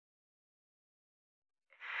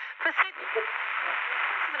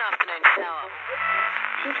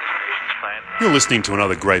You're listening to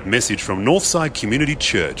another great message from Northside Community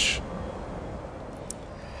Church.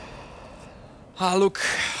 Look,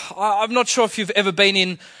 I'm not sure if you've ever been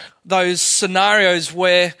in those scenarios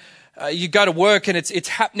where you go to work and it's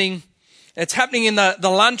happening. It's happening in the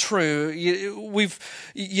lunchroom.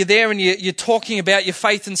 You're there and you're talking about your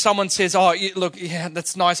faith, and someone says, look, yeah,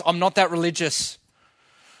 that's nice. I'm not that religious.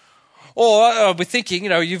 Or we're thinking,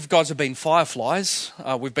 you guys have been fireflies.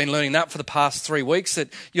 We've been learning that for the past 3 weeks, that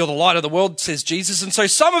you're the light of the world, says Jesus. And so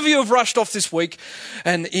some of you have rushed off this week,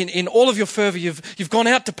 and in all of your fervour, you've gone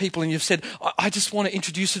out to people and you've said, I just want to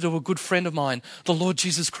introduce you to a good friend of mine, the Lord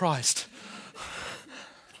Jesus Christ.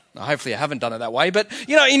 Now, hopefully I haven't done it that way, but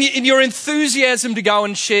in your enthusiasm to go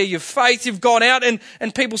and share your faith, you've gone out and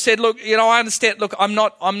people said, look, I understand, look, I'm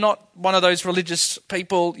not one of those religious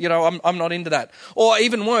people, I'm not into that. Or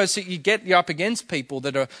even worse, you're up against people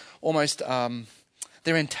that are almost,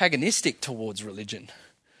 they're antagonistic towards religion.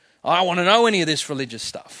 I don't want to know any of this religious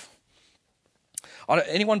stuff.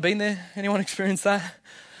 Anyone been there? Anyone experienced that?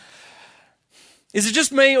 Is it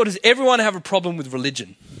just me, or does everyone have a problem with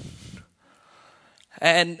religion?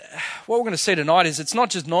 And what we're going to see tonight is it's not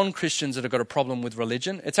just non-Christians that have got a problem with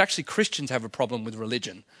religion. It's actually Christians have a problem with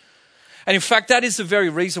religion. And in fact, that is the very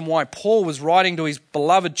reason why Paul was writing to his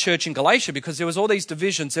beloved church in Galatia, because there was all these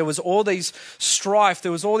divisions, there was all these strife,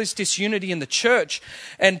 there was all this disunity in the church.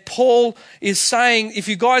 And Paul is saying, if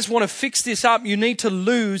you guys want to fix this up, you need to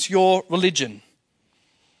lose your religion.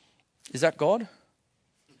 Is that God?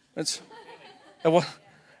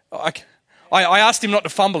 I asked him not to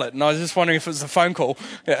fumble it, and I was just wondering if it was a phone call.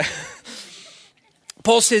 Yeah.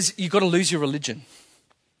 Paul says you've got to lose your religion,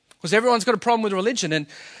 because everyone's got a problem with religion, and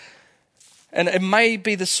it may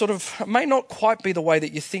be it may not quite be the way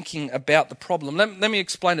that you're thinking about the problem. Let me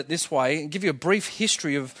explain it this way and give you a brief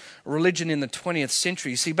history of religion in the 20th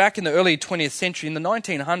century. You see, back in the early 20th century, in the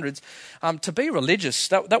 1900s, to be religious,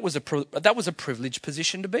 that was a privileged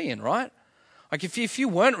position to be in, right? Like if you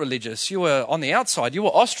weren't religious, you were on the outside, you were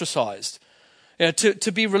ostracized.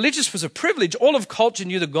 To be religious was a privilege. All of culture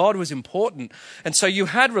knew that God was important. And so you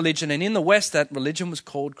had religion, and in the West, that religion was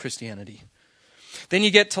called Christianity. Then you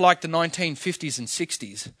get to like the 1950s and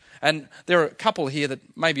 60s. And there are a couple here that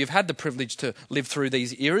maybe have had the privilege to live through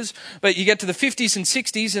these eras. But you get to the 50s and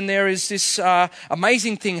 60s, and there is this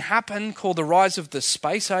amazing thing happen called the rise of the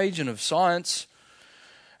space age and of science.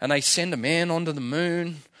 And they send a man onto the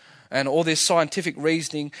moon. And all this scientific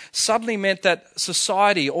reasoning suddenly meant that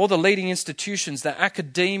society, all the leading institutions, the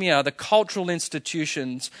academia, the cultural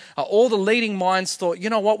institutions, all the leading minds thought, you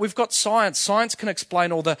know what, we've got science. Science can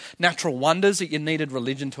explain all the natural wonders that you needed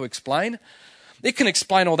religion to explain. It can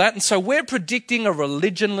explain all that. And so we're predicting a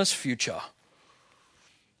religionless future,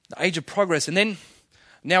 the age of progress. And then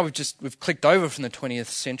now we've clicked over from the 20th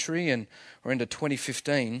century and we're into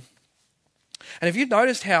 2015. And have you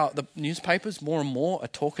noticed how the newspapers more and more are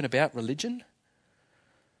talking about religion?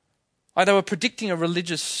 They were predicting a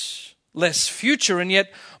religious-less future, and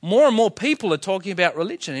yet more and more people are talking about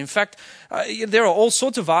religion. In fact, there are all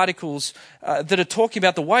sorts of articles that are talking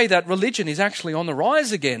about the way that religion is actually on the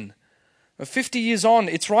rise again. 50 years on,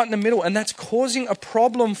 it's right in the middle, and that's causing a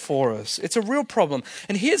problem for us. It's a real problem.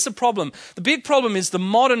 And here's the problem. The big problem is the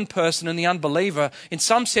modern person and the unbeliever, in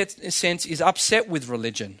some sense, is upset with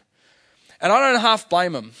religion. And I don't half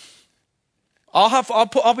blame them.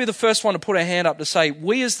 I'll be the first one to put a hand up to say,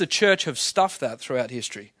 we as the church have stuffed that throughout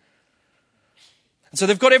history. And so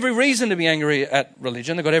they've got every reason to be angry at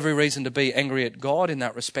religion. They've got every reason to be angry at God in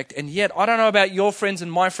that respect. And yet, I don't know about your friends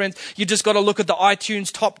and my friends, you just got to look at the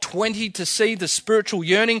iTunes top 20 to see the spiritual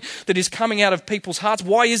yearning that is coming out of people's hearts.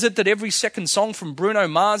 Why is it that every second song from Bruno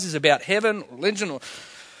Mars is about heaven, religion?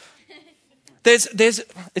 It's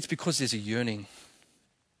because there's a yearning.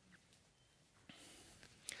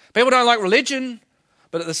 People don't like religion,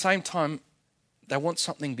 but at the same time, they want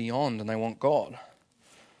something beyond and they want God.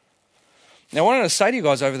 Now, what I want to say to you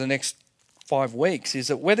guys over the next 5 weeks is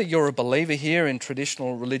that whether you're a believer here in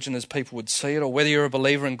traditional religion as people would see it, or whether you're a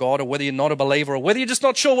believer in God, or whether you're not a believer, or whether you're just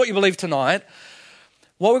not sure what you believe tonight,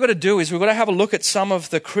 what we've got to do is we've got to have a look at some of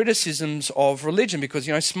the criticisms of religion, because,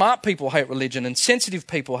 smart people hate religion and sensitive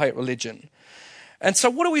people hate religion. And so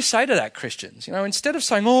what do we say to that, Christians? Instead of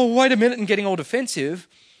saying, oh, wait a minute, and getting all defensive,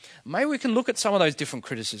 maybe we can look at some of those different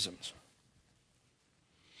criticisms.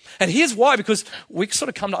 And here's why, because we sort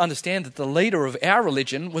of come to understand that the leader of our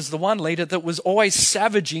religion was the one leader that was always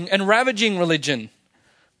savaging and ravaging religion.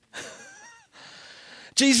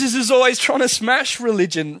 Jesus is always trying to smash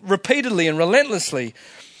religion repeatedly and relentlessly.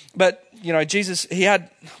 But, Jesus, he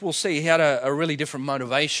had a really different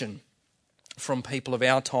motivation from people of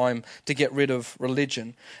our time to get rid of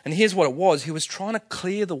religion. And here's what it was. He was trying to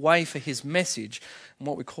clear the way for his message and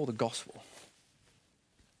what we call the gospel.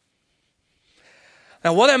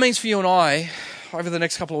 Now, what that means for you and I over the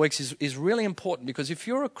next couple of weeks is really important, because if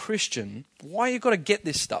you're a Christian, why you've got to get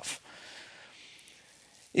this stuff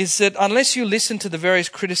is that unless you listen to the various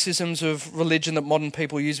criticisms of religion that modern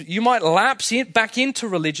people use, you might lapse back into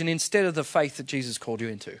religion instead of the faith that Jesus called you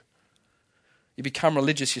into. You become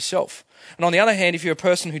religious yourself. And on the other hand, if you're a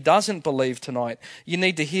person who doesn't believe tonight, you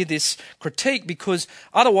need to hear this critique, because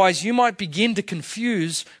otherwise you might begin to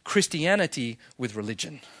confuse Christianity with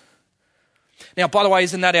religion. Now, by the way,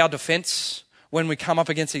 isn't that our defense when we come up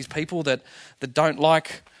against these people that don't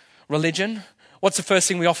like religion? What's the first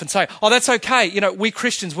thing we often say? Oh, that's okay. You know, we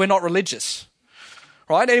Christians, we're not religious.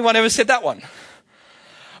 Right? Anyone ever said that one?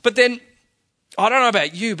 But then, I don't know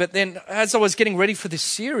about you, but then as I was getting ready for this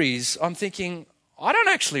series, I'm thinking, I don't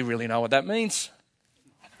actually really know what that means.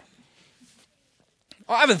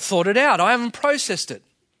 I haven't thought it out. I haven't processed it.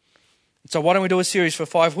 So why don't we do a series for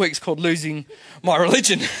 5 weeks called Losing My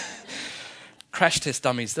Religion? Crash test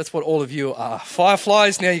dummies. That's what all of you are.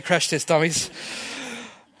 Fireflies, now you crash test dummies.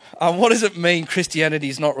 What does it mean Christianity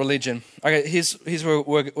is not religion? Okay, here's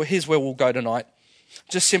where we'll go tonight.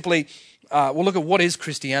 Just simply, we'll look at what is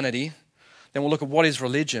Christianity, then we'll look at what is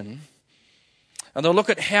religion, and then we'll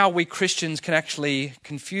look at how we Christians can actually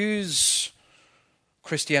confuse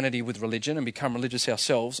Christianity with religion and become religious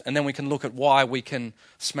ourselves, and then we can look at why we can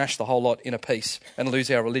smash the whole lot in a piece and lose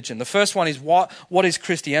our religion. The first one is what is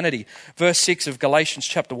Christianity? Verse 6 of Galatians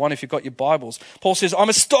chapter 1, if you've got your Bibles. Paul says, I'm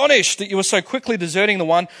astonished that you are so quickly deserting the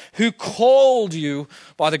one who called you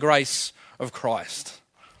by the grace of Christ.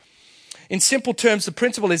 In simple terms, the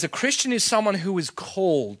principle is a Christian is someone who is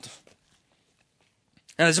called.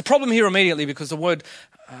 Now, there's a problem here immediately, because the word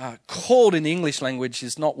called in the English language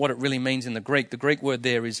is not what it really means in the Greek. The Greek word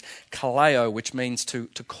there is kaleo, which means to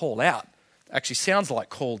call out. Actually sounds like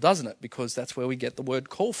call, doesn't it? Because that's where we get the word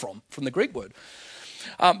call from the Greek word.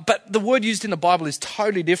 But the word used in the Bible is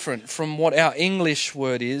totally different from what our English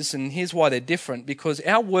word is, and here's why they're different. Because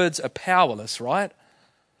our words are powerless, right?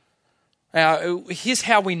 Here's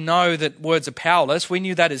how we know that words are powerless. We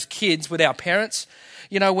knew that as kids with our parents.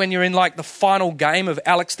 You know, when you're in like the final game of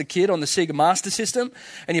Alex the Kid on the Sega Master System,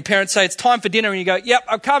 and your parents say, it's time for dinner, and you go, yep,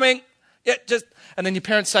 I'm coming. Yeah, and then your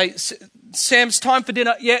parents say, Sam's time for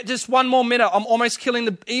dinner. Yeah, just 1 more minute. I'm almost killing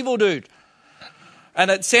the evil dude.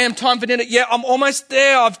 And at Sam, time for dinner. Yeah, I'm almost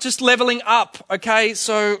there. I'm just leveling up. Okay,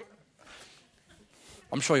 so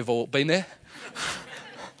I'm sure you've all been there.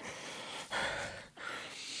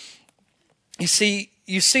 You see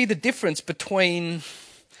the difference between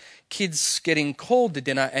kids getting called to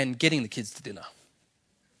dinner and getting the kids to dinner.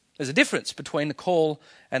 There's a difference between the call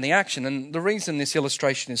and the action. And the reason this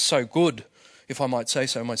illustration is so good, if I might say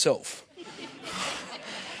so myself,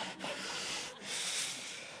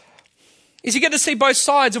 is you get to see both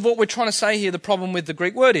sides of what we're trying to say here, the problem with the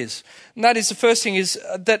Greek word is. And that is, the first thing is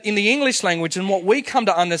that in the English language, and what we come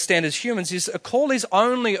to understand as humans, is a call is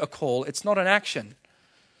only a call. It's not an action.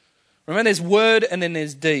 Remember, there's word and then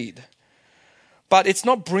there's deed. But it's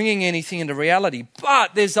not bringing anything into reality.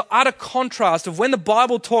 But there's the utter contrast of when the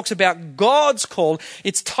Bible talks about God's call,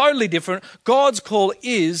 it's totally different. God's call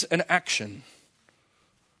is an action.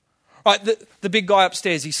 Right, the big guy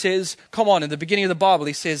upstairs, he says, come on, in the beginning of the Bible,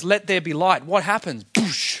 he says, let there be light. What happens?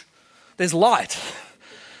 Boosh, there's light.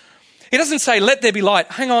 He doesn't say, let there be light.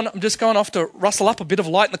 Hang on, I'm just going off to rustle up a bit of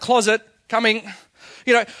light in the closet. Coming.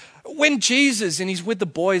 You know, when Jesus, and he's with the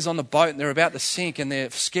boys on the boat and they're about to sink and they're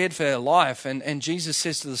scared for their life, and Jesus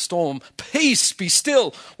says to the storm, peace, be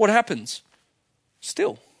still. What happens?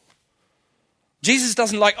 Still. Jesus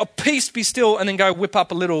doesn't like, oh, peace, be still, and then go whip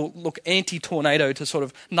up a little, anti-tornado to sort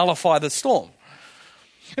of nullify the storm.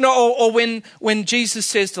 You know, or when Jesus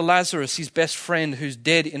says to Lazarus, his best friend who's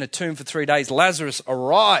dead in a tomb for 3 days, Lazarus,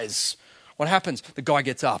 arise. What happens? The guy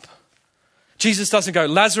gets up. Jesus doesn't go,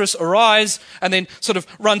 Lazarus, arise, and then sort of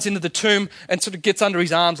runs into the tomb and sort of gets under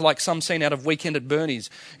his arms like some scene out of Weekend at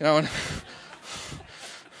Bernie's. You know, and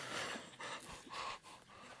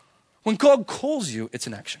when God calls you, it's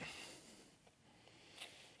an action.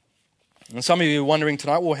 And some of you are wondering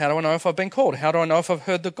tonight, well, how do I know if I've been called? How do I know if I've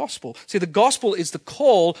heard the gospel? See, the gospel is the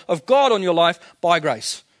call of God on your life by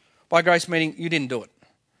grace. By grace meaning you didn't do it.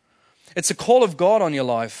 It's a call of God on your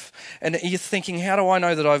life. And you're thinking, how do I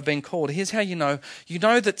know that I've been called? Here's how you know. You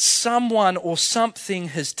know that someone or something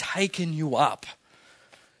has taken you up.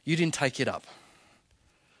 You didn't take it up.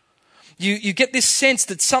 You get this sense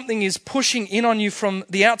that something is pushing in on you from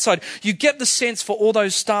the outside. You get the sense, for all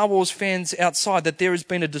those Star Wars fans outside, that there has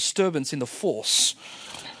been a disturbance in the Force.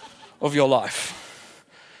 of your life.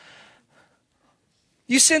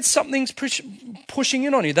 You sense something's pushing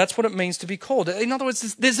in on you. That's what it means to be called. In other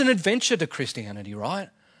words, there's an adventure to Christianity, right?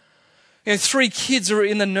 You know, 3 kids are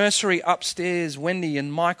in the nursery upstairs, Wendy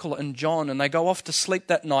and Michael and John, and they go off to sleep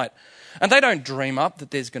that night. And they don't dream up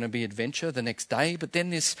that there's going to be adventure the next day, but then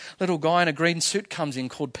this little guy in a green suit comes in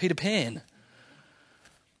called Peter Pan.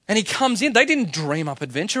 And he comes in. They didn't dream up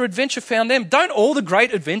adventure. Adventure found them. Don't all the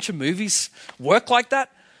great adventure movies work like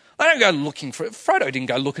that? They don't go looking for it. Frodo didn't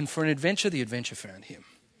go looking for an adventure. The adventure found him.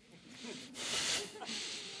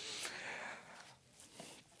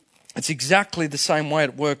 It's exactly the same way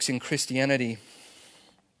it works in Christianity.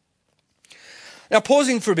 Now,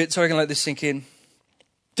 pausing for a bit so I can let this sink in.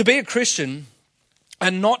 To be a Christian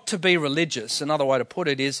and not to be religious, another way to put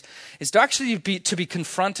it is to actually be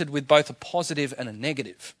confronted with both a positive and a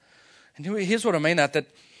negative. And here's what I mean that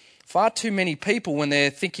far too many people, when they're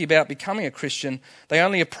thinking about becoming a Christian, they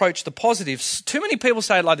only approach the positives. Too many people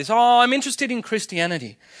say it like this: oh, I'm interested in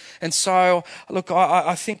Christianity. And so, look,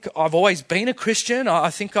 I think I've always been a Christian. I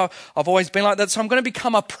think I've always been like that. So I'm going to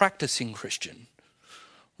become a practicing Christian.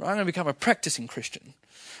 Right? I'm going to become a practicing Christian.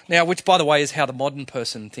 Now, which, by the way, is how the modern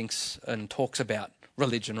person thinks and talks about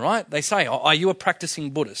religion, right? They say, oh, are you a practicing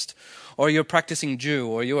Buddhist? Or are you a practicing Jew?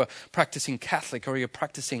 Or are you a practicing Catholic? Or are you a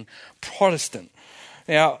practicing Protestant?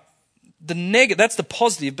 Now, that's the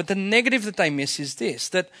positive, but the negative that they miss is this,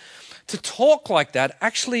 that to talk like that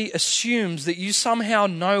actually assumes that you somehow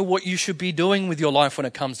know what you should be doing with your life when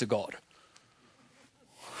it comes to God.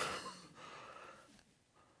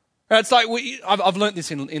 It's like, I've learnt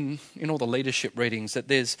this in all the leadership readings, that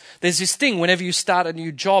there's this thing whenever you start a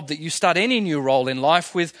new job, that you start any new role in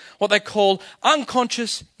life with what they call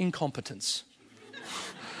unconscious incompetence.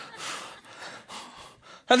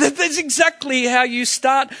 And that's exactly how you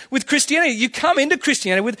start with Christianity. You come into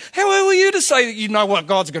Christianity with, how are you to say that you know what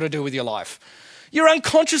God's going to do with your life? You're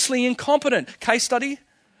unconsciously incompetent. Case study?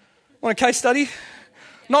 Want a case study?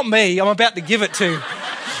 Not me, I'm about to give it to.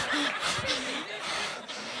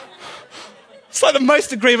 It's like the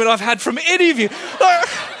most agreement I've had from any of you.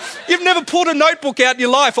 You've never pulled a notebook out in your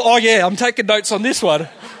life. Oh yeah, I'm taking notes on this one.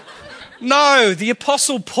 No, the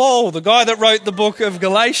Apostle Paul, the guy that wrote the book of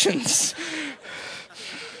Galatians.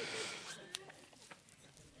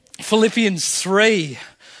 Philippians 3.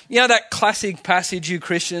 You know that classic passage, you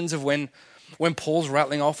Christians, of when Paul's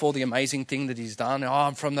rattling off all the amazing thing that he's done. Oh,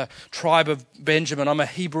 I'm from the tribe of Benjamin. I'm a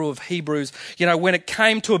Hebrew of Hebrews. You know, when it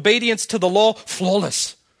came to obedience to the law,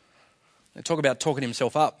 flawless. They talk about talking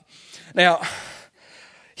himself up. Now,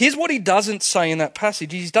 here's what he doesn't say in that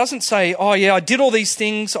passage. He doesn't say, oh yeah, I did all these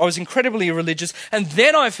things, I was incredibly religious, and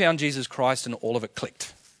then I found Jesus Christ and all of it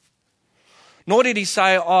clicked. Nor did he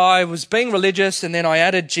say, oh, I was being religious and then I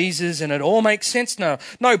added Jesus and it all makes sense. No,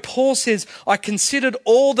 Paul says, I considered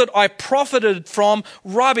all that I profited from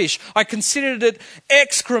rubbish. I considered it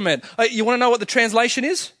excrement. You want to know what the translation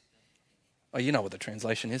is? Oh, you know what the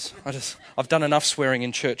translation is. I've done enough swearing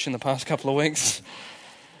in church in the past couple of weeks.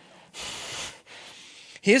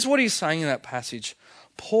 Here's what he's saying in that passage.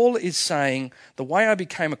 Paul is saying, the way I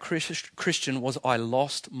became a Christian was I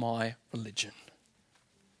lost my religion.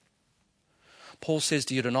 Paul says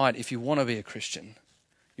to you tonight, if you want to be a Christian,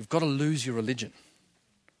 you've got to lose your religion.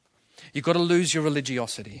 You've got to lose your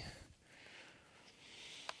religiosity.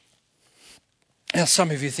 Now, some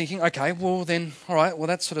of you are thinking, okay, well then, all right, well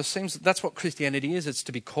that sort of seems, that's what Christianity is. It's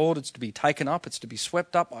to be called, it's to be taken up, it's to be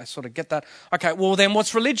swept up. I sort of get that. Okay, well then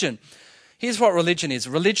what's religion? Here's what religion is.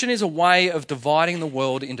 Religion is a way of dividing the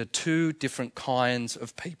world into 2 different kinds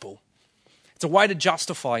of people. It's a way to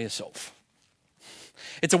justify yourself.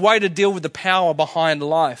 It's a way to deal with the power behind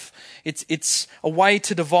life. It's a way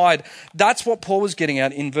to divide. That's what Paul was getting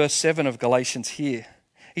at in verse 7 of Galatians here.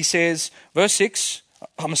 He says, verse 6,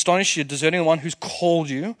 I'm astonished you're deserting the one who's called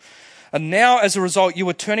you. And now as a result, you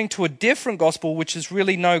are turning to a different gospel, which is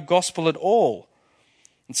really no gospel at all.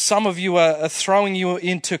 And some of you are throwing you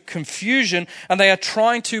into confusion, and they are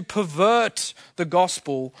trying to pervert the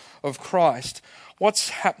gospel of Christ. What's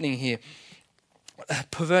happening here?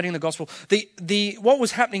 Perverting the gospel. What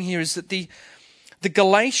was happening here is that the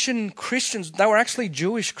Galatian Christians, they were actually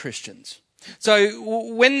Jewish Christians. So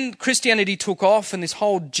when Christianity took off and this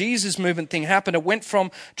whole Jesus movement thing happened, it went from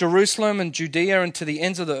Jerusalem and Judea and to the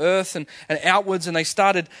ends of the earth and outwards, and they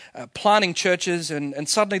started planting churches, and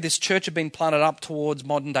suddenly this church had been planted up towards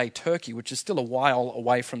modern day Turkey, which is still a while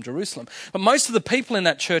away from Jerusalem. But most of the people in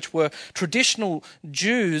that church were traditional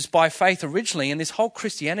Jews by faith originally, and this whole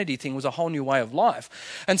Christianity thing was a whole new way of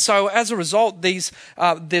life. And so as a result, there's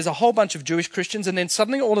a whole bunch of Jewish Christians, and then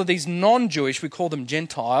suddenly all of these non-Jewish, we call them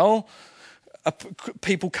Gentile,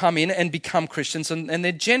 people come in and become Christians, and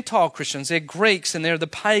they're Gentile Christians, they're Greeks, and they're the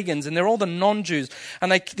pagans, and they're all the non-Jews,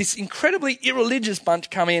 and this incredibly irreligious bunch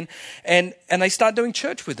come in, and they start doing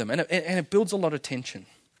church with them, and it builds a lot of tension.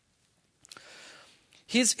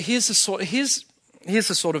 Here's the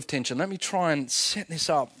sort of tension. Let me try and set this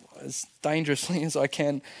up as dangerously as I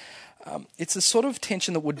can. It's a sort of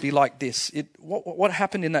tension that would be like this. What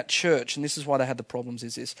happened in that church, and this is why they had the problems,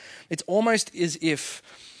 is this. It's almost as if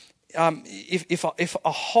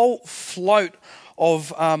a whole float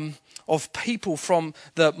of people from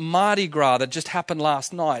the Mardi Gras that just happened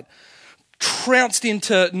last night trounced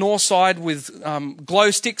into Northside with glow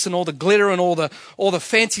sticks and all the glitter and all the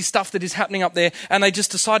fancy stuff that is happening up there, and they just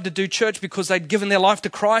decided to do church because they'd given their life to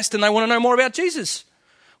Christ and they want to know more about Jesus.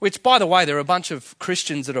 Which, by the way, there are a bunch of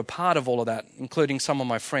Christians that are part of all of that, including some of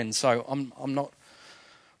my friends. So I'm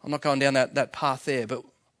not going down that path there. But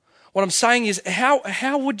what I'm saying is,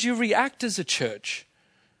 how would you react as a church?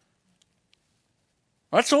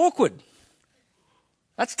 That's awkward.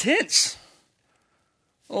 That's tense.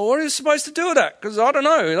 Well, what are you supposed to do with that? Because I don't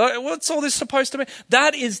know. What's all this supposed to mean?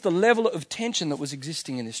 That is the level of tension that was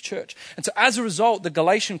existing in this church. And so as a result, the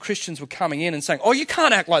Galatian Christians were coming in and saying, oh, you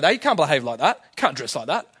can't act like that. You can't behave like that. You can't dress like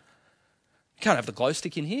that. You can't have the glow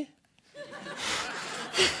stick in here.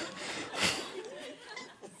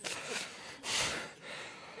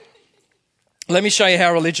 Let me show you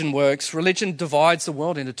how religion works. Religion divides the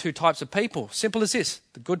world into two types of people. Simple as this: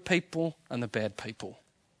 the good people and the bad people.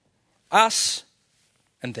 Us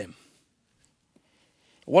and them.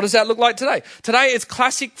 What does that look like today? Today it's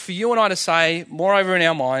classic for you and I to say, moreover in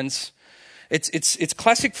our minds, it's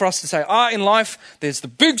classic for us to say, in life there's the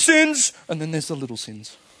big sins and then there's the little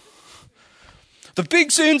sins. The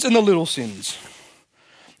big sins and the little sins.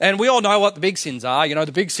 And we all know what the big sins are. You know,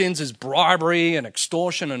 the big sins is bribery and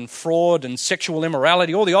extortion and fraud and sexual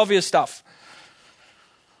immorality, all the obvious stuff.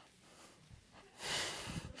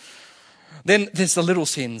 Then there's the little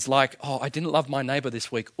sins like, I didn't love my neighbour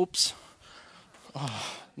this week. Oops.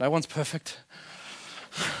 No one's perfect.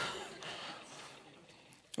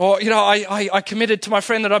 Or, I committed to my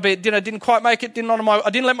friend that I didn't quite make it. I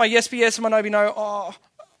didn't let my yes be yes and my no be no.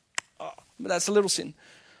 But that's a little sin.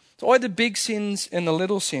 So always the big sins and the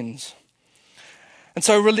little sins. And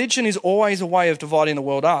so religion is always a way of dividing the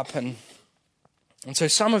world up. And so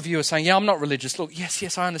some of you are saying, I'm not religious. Look,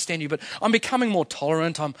 yes, I understand you, but I'm becoming more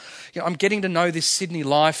tolerant. I'm getting to know this Sydney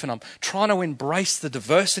life, and I'm trying to embrace the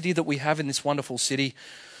diversity that we have in this wonderful city.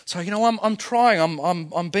 So, I'm trying.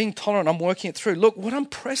 I'm being tolerant. I'm working it through. Look, what I'm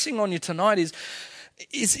pressing on you tonight is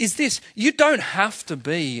this. You don't have to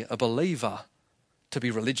be a believer to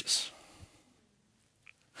be religious.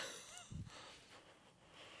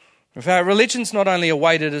 In fact, religion's not only a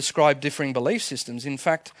way to describe differing belief systems. In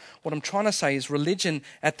fact, what I'm trying to say is religion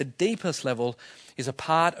at the deepest level is a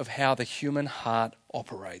part of how the human heart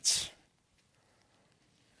operates.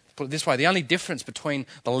 Put it this way, the only difference between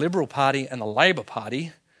the Liberal Party and the Labor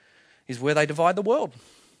Party is where they divide the world.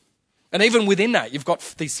 And even within that, you've got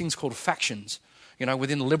these things called factions,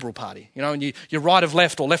 within the Liberal Party, and you're right of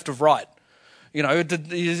left or left of right.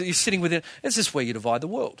 You're sitting within, it's just where you divide the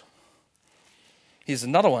world. Here's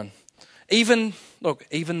another one. Even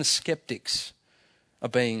the skeptics are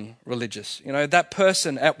being religious. That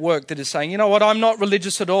person at work that is saying, I'm not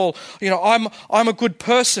religious at all. I'm a good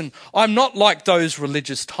person. I'm not like those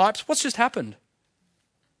religious types. What's just happened?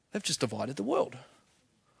 They've just divided the world.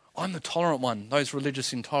 I'm the tolerant one, those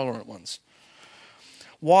religious intolerant ones.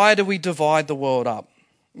 Why do we divide the world up?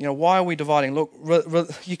 Why are we dividing? Look,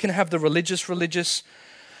 you can have the religious.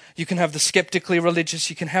 You can have the skeptically religious.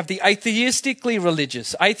 You can have the atheistically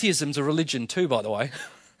religious. Atheism's a religion too, by the way.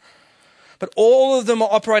 But all of them are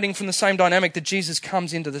operating from the same dynamic that Jesus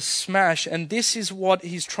comes into the smash. And this is what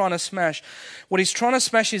he's trying to smash. What he's trying to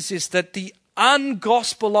smash is this, that the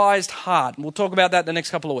ungospelized heart, and we'll talk about that in the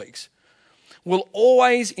next couple of weeks, will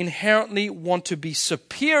always inherently want to be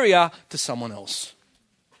superior to someone else.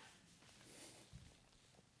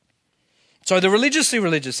 So the religiously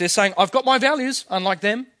religious, they're saying, I've got my values, unlike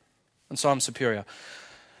them, and so I'm superior.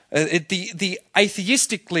 The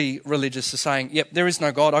atheistically religious are saying, yep, there is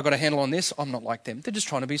no God, I've got a handle on this, I'm not like them. They're just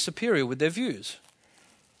trying to be superior with their views.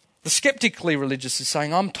 The skeptically religious is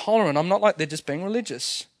saying, I'm tolerant, I'm not like, they're just being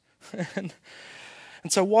religious.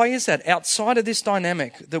 And so why is that? Outside of this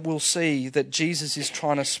dynamic that we'll see that Jesus is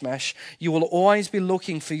trying to smash, you will always be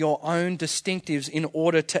looking for your own distinctives in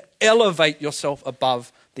order to elevate yourself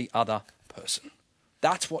above the other person.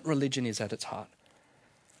 That's what religion is at its heart.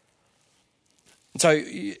 So,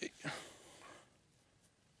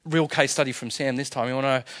 real case study from Sam this time. You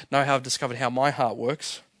want to know how I've discovered how my heart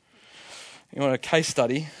works? You want a case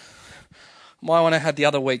study? My one I had the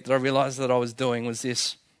other week that I realized that I was doing was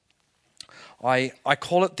this. I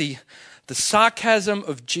call it the sarcasm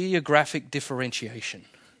of geographic differentiation.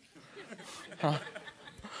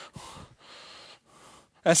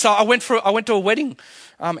 And so I went to a wedding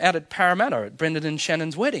out at Parramatta, at Brendan and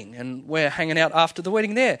Shannon's wedding, and we're hanging out after the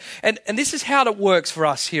wedding there. And this is how it works for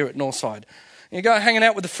us here at Northside. You go hanging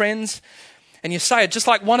out with the friends, and you say it just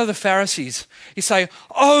like one of the Pharisees. You say,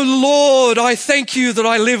 "Oh Lord, I thank you that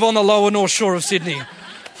I live on the lower North Shore of Sydney."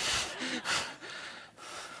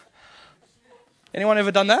 Anyone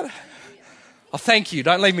ever done that? Oh, thank you.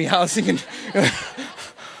 Don't leave me. I was thinking,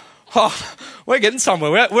 oh, we're getting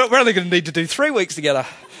somewhere. We're only going to need to do 3 weeks together.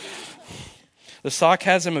 The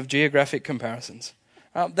sarcasm of geographic comparisons.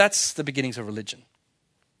 That's the beginnings of religion,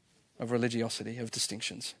 of religiosity, of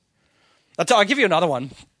distinctions. I'll give you another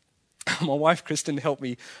one. My wife, Kristen, helped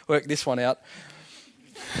me work this one out.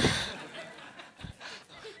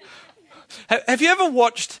 Have you ever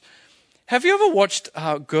watched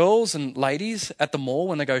girls and ladies at the mall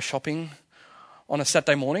when they go shopping on a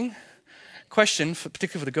Saturday morning? Question,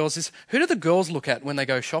 particularly for the girls, is who do the girls look at when they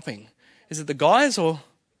go shopping? Is it the guys or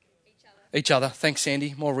each other? Thanks,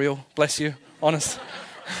 Sandy. More real. Bless you. Honest.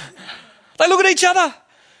 They look at each other.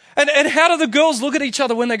 And how do the girls look at each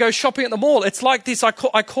other when they go shopping at the mall? It's like this. I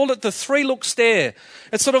call it the 3-look stare.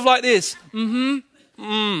 It's sort of like this. Is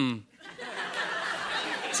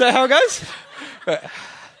that how it goes?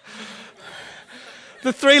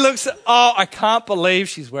 The 3 looks, oh, I can't believe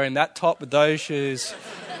she's wearing that top with those shoes.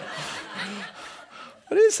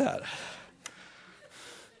 What is that?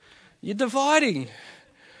 You're dividing.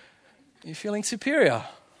 You're feeling superior.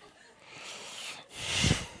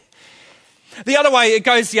 The other way, it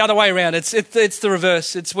goes the other way around. It's the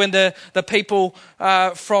reverse. It's when the people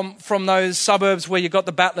from those suburbs where you've got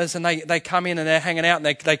the battlers and they come in and they're hanging out and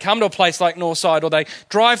they come to a place like Northside, or they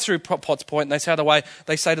drive through Potts Point and they say the way,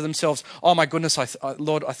 they say to themselves, "Oh my goodness,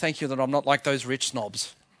 Lord, I thank you that I'm not like those rich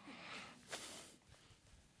snobs."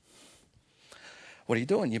 What are you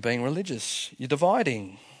doing? You're being religious. You're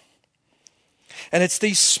dividing. And it's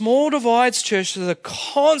these small divides, church, that are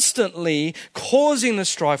constantly causing the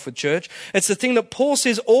strife with church. It's the thing that Paul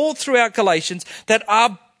says all throughout Galatians, that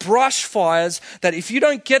are brush fires that if you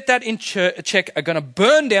don't get that in check are going to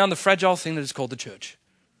burn down the fragile thing that is called the church.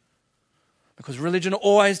 Because religion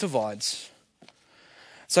always divides.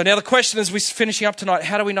 So now the question as we're finishing up tonight,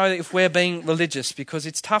 how do we know if we're being religious? Because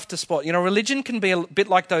it's tough to spot. You know, religion can be a bit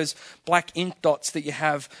like those black ink dots that you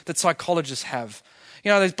have, that psychologists have. You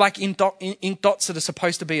know, those black ink dots that are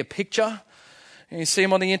supposed to be a picture. You see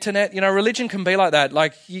them on the internet. You know, religion can be like that.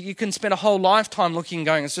 Like you can spend a whole lifetime looking and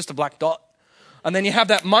going, it's just a black dot. And then you have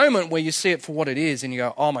that moment where you see it for what it is and you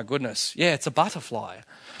go, oh my goodness, yeah, it's a butterfly.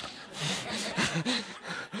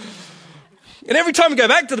 And every time you go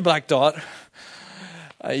back to the black dot,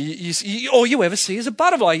 all you ever see is a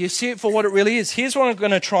butterfly. You see it for what it really is. Here's what I'm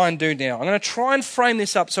going to try and do now. I'm going to try and frame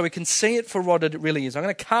this up so we can see it for what it really is. I'm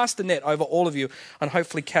going to cast a net over all of you and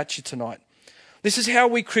hopefully catch you tonight. This is how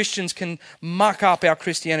we Christians can muck up our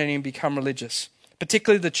Christianity and become religious,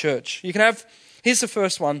 particularly the church. Here's the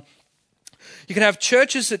first one. You can have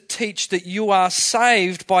churches that teach that you are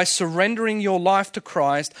saved by surrendering your life to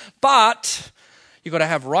Christ, but you've got to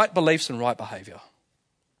have right beliefs and right behaviour.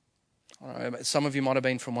 Some of you might have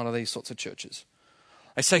been from one of these sorts of churches.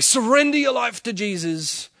 They say, surrender your life to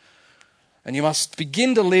Jesus, and you must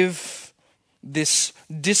begin to live this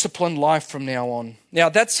disciplined life from now on. Now,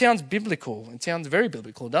 that sounds biblical. It sounds very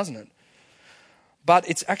biblical, doesn't it? But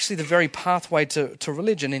it's actually the very pathway to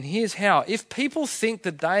religion. And here's how. If people think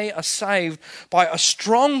that they are saved by a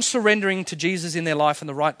strong surrendering to Jesus in their life and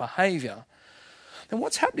the right behaviour, then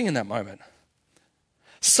what's happening in that moment?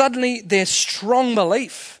 Suddenly, their strong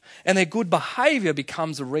belief and their good behaviour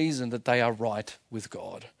becomes a reason that they are right with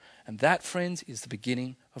God. And that, friends, is the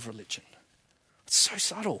beginning of religion. It's so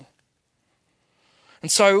subtle.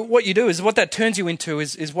 And so what you do is, what that turns you into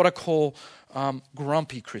is what I call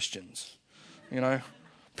grumpy Christians. You know,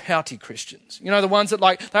 pouty Christians. You know, the ones that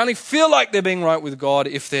they only feel like they're being right with God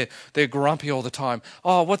if they're grumpy all the time.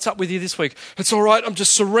 Oh, what's up with you this week? It's all right, I'm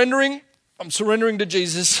just surrendering. I'm surrendering to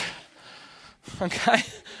Jesus. Okay?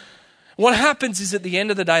 What happens is at the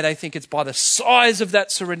end of the day, they think it's by the size of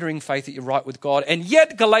that surrendering faith that you're right with God. And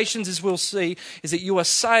yet, Galatians, as we'll see, is that you are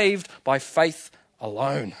saved by faith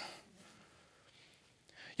alone.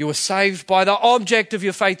 You are saved by the object of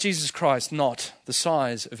your faith, Jesus Christ, not the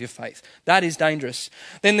size of your faith. That is dangerous.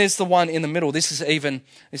 Then there's the one in the middle. This is even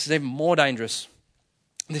more dangerous.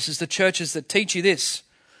 This is the churches that teach you this,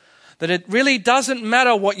 that it really doesn't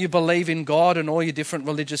matter what you believe in God and all your different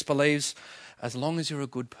religious beliefs, as long as you're a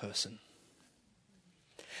good person.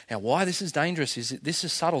 Now, why this is dangerous is that this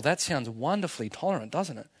is subtle. That sounds wonderfully tolerant,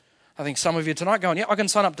 doesn't it? I think some of you tonight going, yeah, I can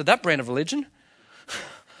sign up to that brand of religion.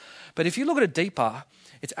 But if you look at it deeper,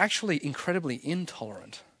 it's actually incredibly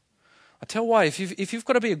intolerant. I tell you why, if you've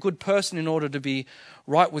got to be a good person in order to be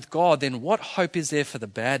right with God, then what hope is there for the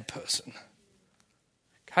bad person?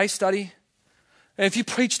 Case study. If you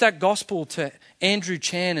preach that gospel to Andrew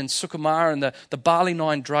Chan and Sukumar and the Bali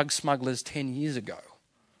 9 drug smugglers 10 years ago,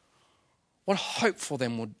 what hope for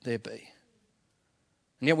them would there be?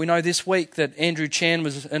 And yet we know this week that Andrew Chan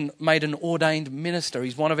was made an ordained minister.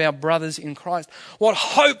 He's one of our brothers in Christ. What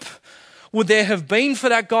hope would there have been for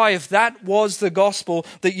that guy if that was the gospel,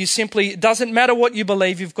 that you simply, it doesn't matter what you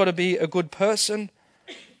believe, you've got to be a good person?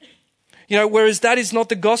 You know, whereas that is not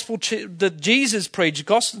the gospel that Jesus preached.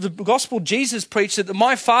 The gospel Jesus preached, that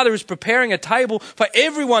my Father is preparing a table for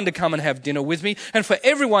everyone to come and have dinner with me and for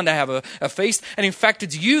everyone to have a feast. And in fact,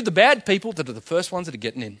 it's you, the bad people, that are the first ones that are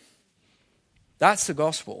getting in. That's the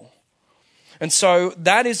gospel. And so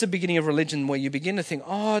that is the beginning of religion, where you begin to think,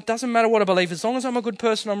 oh, it doesn't matter what I believe. As long as I'm a good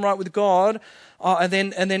person, I'm right with God. And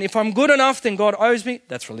then if I'm good enough, then God owes me.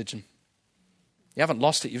 That's religion. You haven't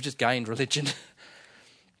lost it. You've just gained religion.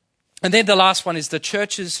 And then the last one is the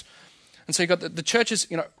churches. And so you've got the churches,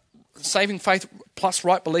 you know, saving faith plus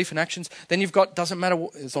right belief and actions. Then you've got, doesn't matter,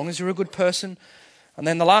 as long as you're a good person. And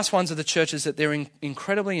then the last ones are the churches that they're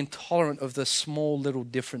incredibly intolerant of the small little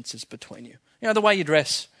differences between you. You know, the way you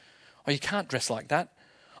dress. Oh, you can't dress like that.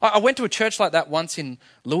 I went to a church like that once in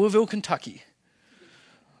Louisville, Kentucky.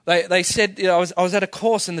 They said, you know, I was at a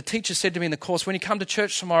course, and the teacher said to me in the course, when you come to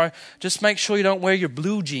church tomorrow, just make sure you don't wear your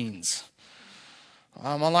blue jeans.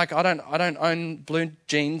 I'm like, I don't own blue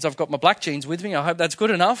jeans. I've got my black jeans with me. I hope that's good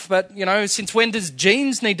enough. But, you know, since when does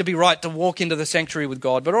jeans need to be right to walk into the sanctuary with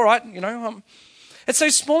God? But all right, you know, it's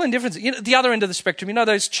those small indifferences. You know, the other end of the spectrum, you know,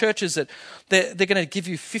 those churches that they're going to give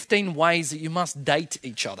you 15 ways that you must date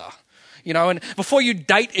each other. You know, and before you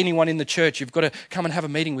date anyone in the church, you've got to come and have a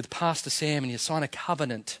meeting with Pastor Sam and you sign a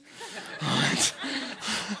covenant. Right?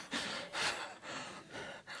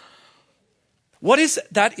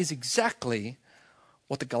 That is exactly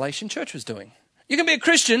what the Galatian church was doing. You can be a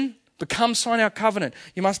Christian, but come sign our covenant.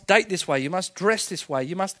 You must date this way. You must dress this way.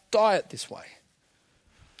 You must diet this way.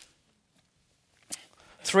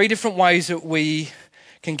 3 different ways that we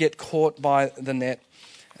can get caught by the net.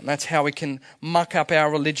 And that's how we can muck up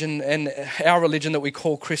our religion, and our religion that we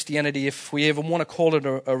call Christianity, if we ever want to call it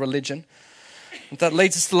a religion. That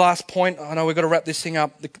leads us to the last point. I know we've got to wrap this thing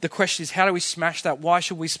up. The question is, how do we smash that? Why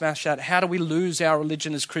should we smash that? How do we lose our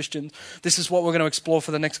religion as Christians? This is what we're going to explore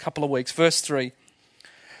for the next couple of weeks. Verse 3.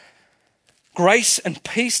 Grace and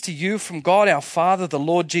peace to you from God our Father, the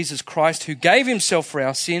Lord Jesus Christ, who gave himself for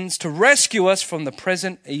our sins to rescue us from the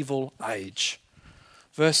present evil age.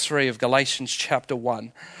 Verse 3 of Galatians chapter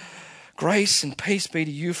 1. Grace and peace be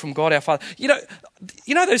to you from God our Father. You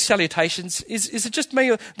know those salutations? Is it just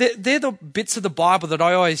me? They're the bits of the Bible that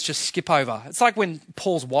I always just skip over. It's like when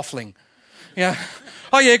Paul's waffling. Yeah.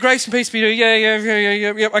 Oh yeah, grace and peace be to you.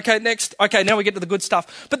 Yeah. Okay, next. Okay, now we get to the good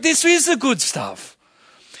stuff. But this is the good stuff.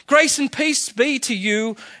 Grace and peace be to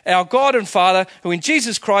you, our God and Father, who in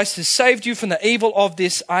Jesus Christ has saved you from the evil of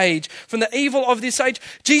this age. From the evil of this age,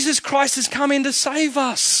 Jesus Christ has come in to save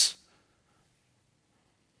us.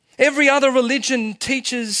 Every other religion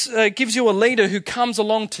gives you a leader who comes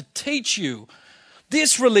along to teach you.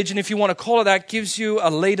 This religion, if you want to call it that, gives you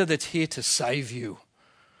a leader that's here to save you.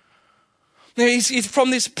 He's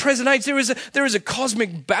from this present age. There is a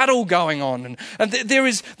cosmic battle going on, and there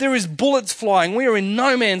is bullets flying. We are in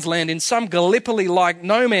no man's land, in some Gallipoli-like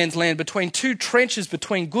no man's land, between 2 trenches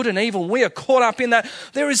between good and evil. We are caught up in that.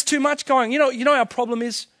 There is too much going. You know our problem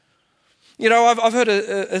is. You know, I've heard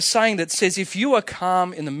a saying that says, if you are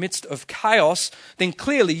calm in the midst of chaos, then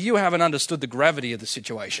clearly you haven't understood the gravity of the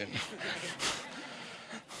situation.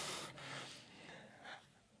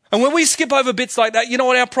 And when we skip over bits like that, you know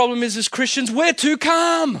what our problem is as Christians? We're too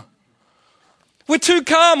calm. We're too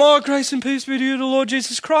calm. Oh, grace and peace be to you, the Lord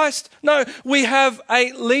Jesus Christ. No, we have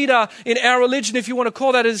a leader in our religion, if you want to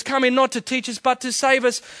call that, has come in not to teach us, but to save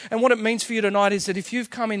us. And what it means for you tonight is that if you've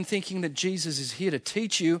come in thinking that Jesus is here to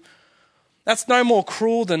teach you, that's no more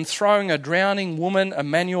cruel than throwing a drowning woman a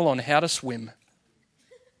manual on how to swim.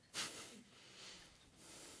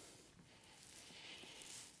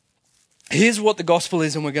 Here's what the gospel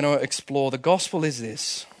is, and we're going to explore. The gospel is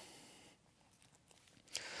this.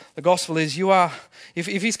 The gospel is if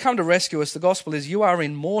he's come to rescue us, the gospel is you are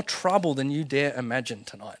in more trouble than you dare imagine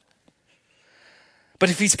tonight. But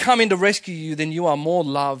if he's come in to rescue you, then you are more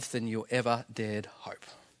loved than you ever dared hope.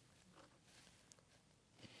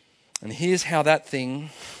 And here's how that thing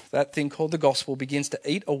called the gospel begins to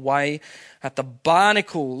eat away at the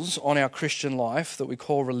barnacles on our Christian life that we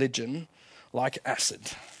call religion like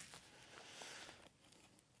acid.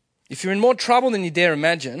 If you're in more trouble than you dare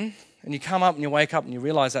imagine, and you come up and you wake up and you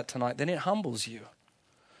realize that tonight, then it humbles you.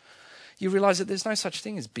 You realize that there's no such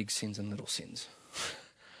thing as big sins and little sins.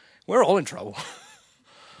 We're all in trouble.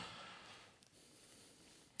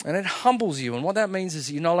 And it humbles you. And what that means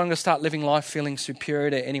is you no longer start living life feeling superior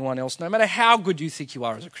to anyone else, no matter how good you think you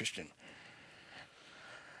are as a Christian.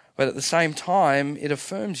 But at the same time, it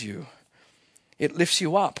affirms you. It lifts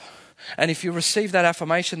you up. And if you receive that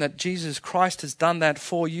affirmation that Jesus Christ has done that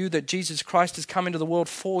for you, that Jesus Christ has come into the world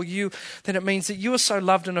for you, then it means that you are so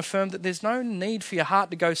loved and affirmed that there's no need for your heart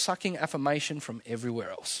to go sucking affirmation from everywhere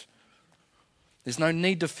else. There's no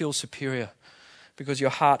need to feel superior, because your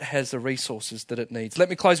heart has the resources that it needs. Let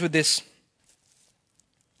me close with this.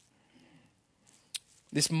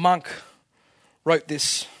 This monk wrote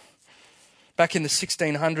this back in the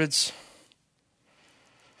 1600s.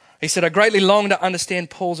 He said, "I greatly long to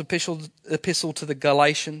understand Paul's epistle to the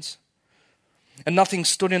Galatians, and nothing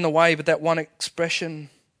stood in the way but that one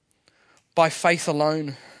expression, by faith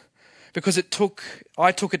alone, because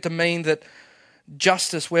I took it to mean that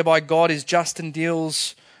justice, whereby God is just and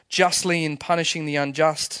deals justly in punishing the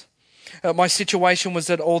unjust. My situation was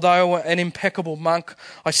that although an impeccable monk,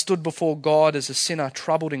 I stood before God as a sinner,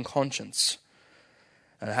 troubled in conscience,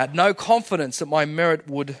 and I had no confidence that my merit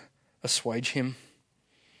would assuage him.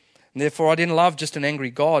 And therefore I didn't love just an angry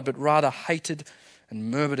God, but rather hated and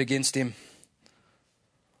murmured against him.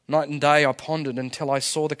 Night and day I pondered until I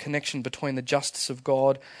saw the connection between the justice of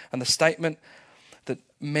God and the statement that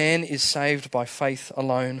man is saved by faith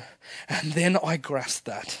alone. And then I grasped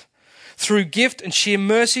that. Through gift and sheer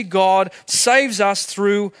mercy, God saves us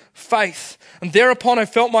through faith. And thereupon I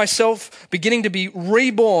felt myself beginning to be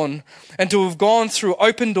reborn and to have gone through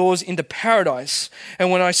open doors into paradise.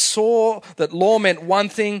 And when I saw that law meant one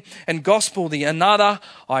thing and gospel the another,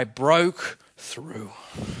 I broke through."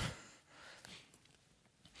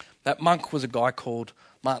 That monk was a guy called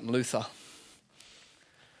Martin Luther.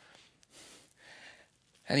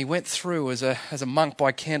 And he went through as a monk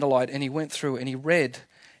by candlelight, and he went through and he read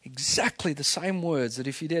exactly the same words that,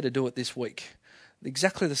 if you dare to do it this week,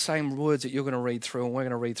 exactly the same words that you're going to read through and we're going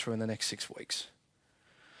to read through in the next 6 weeks.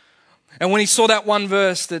 And when he saw that one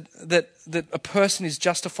verse that a person is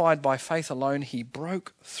justified by faith alone, he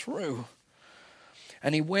broke through.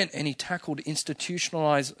 And he went and he tackled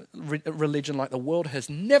institutionalized religion like the world has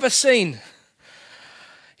never seen.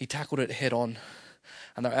 He tackled it head on.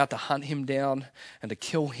 And they're out to hunt him down and to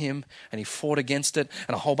kill him. And he fought against it.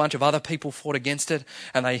 And a whole bunch of other people fought against it.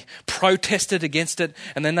 And they protested against it.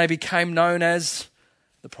 And then they became known as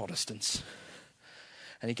the Protestants.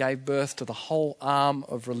 And he gave birth to the whole arm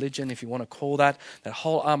of religion, if you want to call that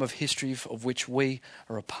whole arm of history of which we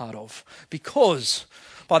are a part of. Because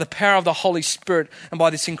by the power of the Holy Spirit and by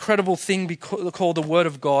this incredible thing called the Word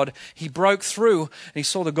of God, he broke through and he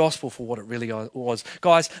saw the gospel for what it really was.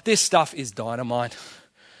 Guys, this stuff is dynamite.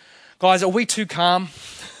 Guys, are we too calm?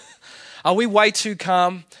 Are we way too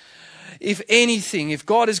calm? If anything, if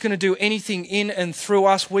God is going to do anything in and through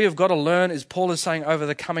us, we have got to learn, as Paul is saying over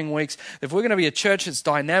the coming weeks, if we're going to be a church that's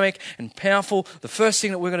dynamic and powerful, the first thing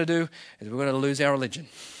that we're going to do is we're going to lose our religion.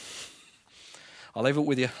 I'll leave it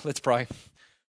with you. Let's pray.